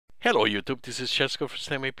Hello YouTube, this is Chesko for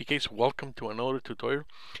STEM APKs. Welcome to another tutorial.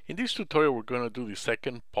 In this tutorial we're going to do the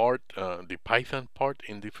second part, the Python part.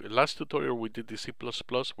 In the last tutorial we did the C++.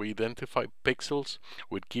 We identified pixels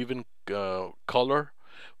with given color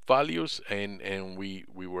values and we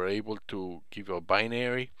were able to give a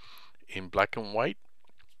binary in black and white.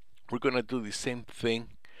 We're going to do the same thing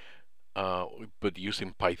but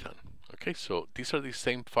using Python. Okay, so these are the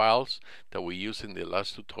same files that we used in the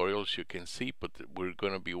last tutorials, you can see, but we're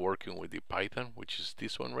going to be working with the Python, which is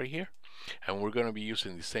this one right here, and we're going to be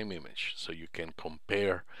using the same image so you can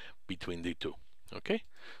compare between the two. Okay,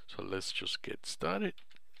 so let's just get started.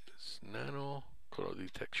 It's nano color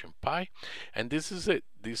detection pi, and this is it.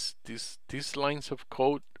 These lines of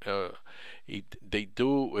code, they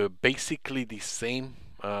do basically the same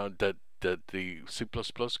that the C++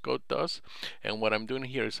 code does. And what I'm doing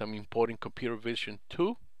here is I'm importing computer vision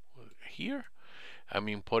 2 here. I'm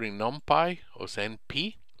importing numpy as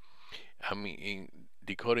np. I'm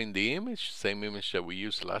decoding the image, same image that we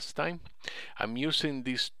used last time. I'm using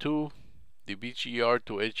these two, the BGR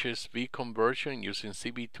to HSV conversion, using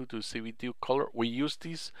CV2 to CV2 color. We used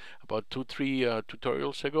these about 2-3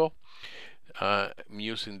 tutorials ago. I'm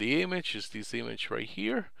using the image, is this image right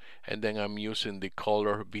here, and then I'm using the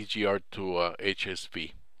color VGR to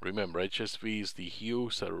HSV. Remember, HSV is the hue,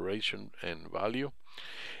 saturation, and value.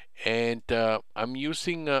 And I'm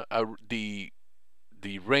using the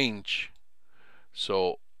range,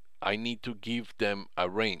 so I need to give them a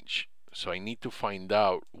range. So I need to find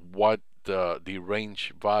out what the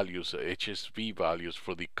range values, HSV values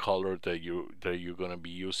for the color that you're going to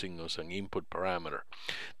be using as an input parameter.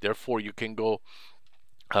 Therefore, you can go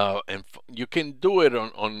and you can do it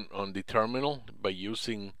on the terminal by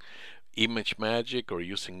using ImageMagick or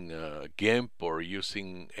using GIMP or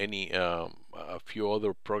using any a few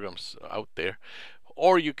other programs out there,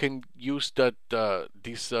 or you can use that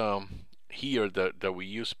this here that we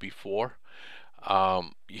used before.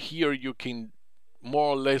 Here you can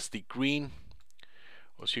more or less the green,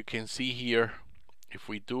 as you can see here. If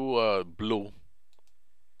we do blue,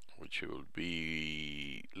 which will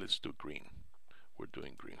be, let's do green. We're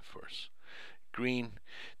doing green first. Green,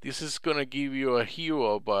 this is gonna give you a hue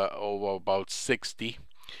of about 60,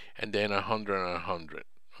 and then 100 and 100.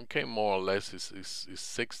 Okay, more or less is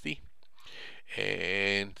 60.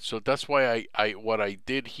 And so that's why what I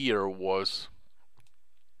did here was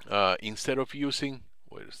instead of using,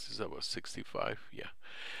 wait, is this about 65?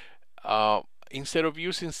 Yeah. Instead of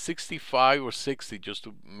using 65 or 60, just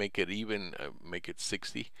to make it even, make it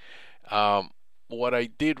 60. What I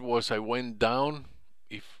did was I went down.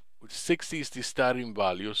 If 60 is the starting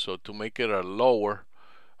value, so to make it a lower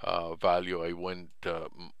value, I went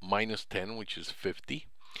minus 10, which is 50,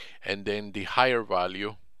 and then the higher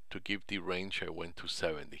value to give the range, I went to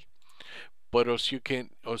 70. But as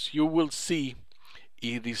you will see,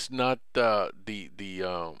 it is not the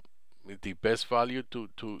best value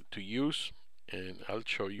to use, and I'll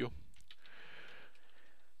show you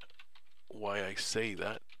why I say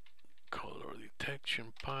that. Color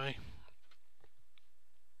detection pi.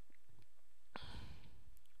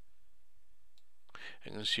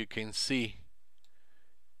 And as you can see,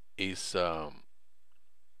 is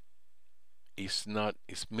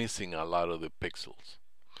missing a lot of the pixels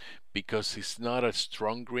because it's not a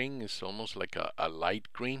strong green. It's almost like a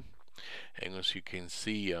light green, and as you can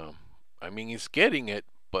see, I mean, it's getting it,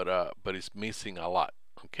 but it's missing a lot.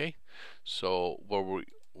 Okay, so what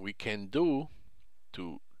we can do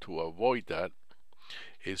to avoid that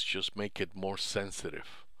is just make it more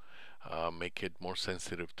sensitive. Make it more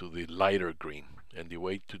sensitive to the lighter green, and the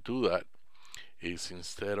way to do that is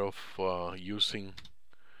instead of using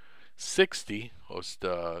 60 as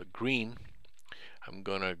the green, I'm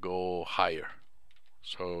gonna go higher.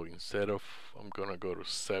 So instead of, I'm gonna go to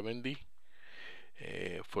 70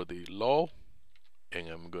 for the low, and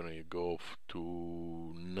I'm gonna go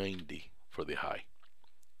to 90 for the high.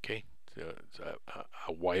 Okay, so it's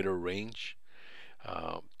a wider range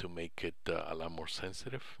to make it a lot more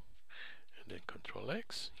sensitive. And then Control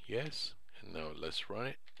X, yes, and now let's run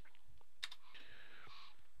it.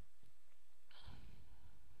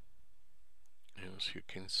 And as you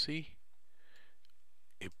can see,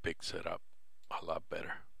 it picks it up a lot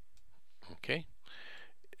better. Okay,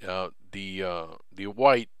 the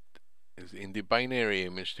white is in the binary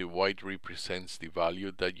image. The white represents the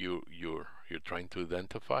value that you're trying to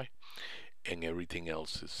identify, and everything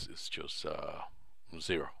else is just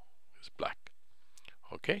 0. It's black.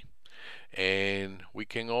 Okay, and we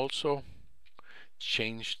can also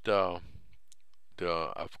change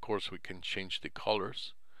of course we can change the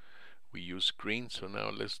colors. We use green, so now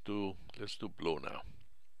let's do blue now.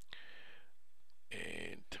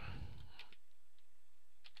 And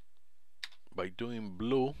by doing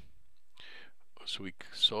blue, as we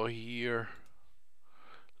saw here.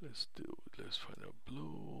 Let's find out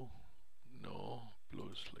blue. No,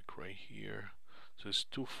 blue is like right here. So it's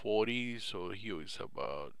 240, so here is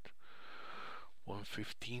about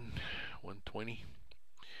 115, 120.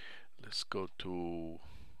 Let's go to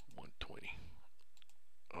 120.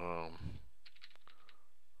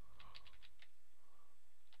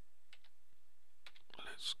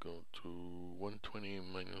 Let's go to 120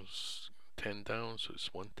 minus 10 down, so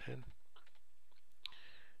it's 110.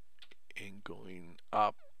 And going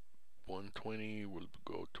up 120 will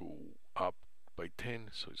go to up by 10,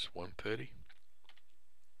 so it's 130.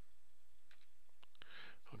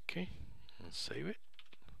 Okay, and save it.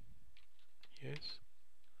 Yes.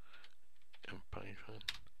 And Python.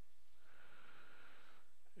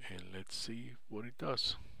 And let's see what it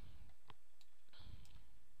does.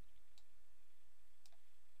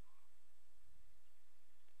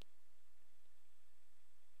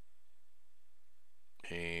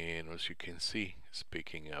 And as you can see, it's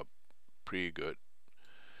picking up pretty good.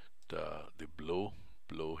 The blue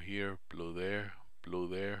here, blue there, blue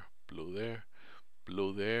there, blue there,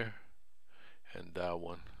 blue there, and that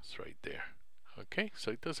one is right there. Okay,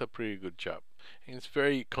 so it does a pretty good job, and it's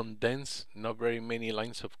very condensed, not very many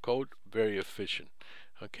lines of code, very efficient.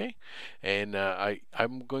 Okay, and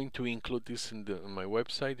I'm going to include this in my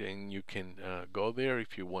website, and you can go there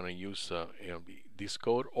if you want to use this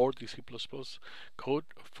code or the C++ code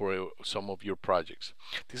for some of your projects.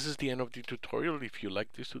 This is the end of the tutorial. If you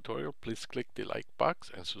like this tutorial, please click the like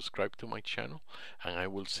box and subscribe to my channel, and I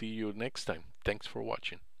will see you next time. Thanks for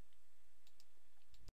watching.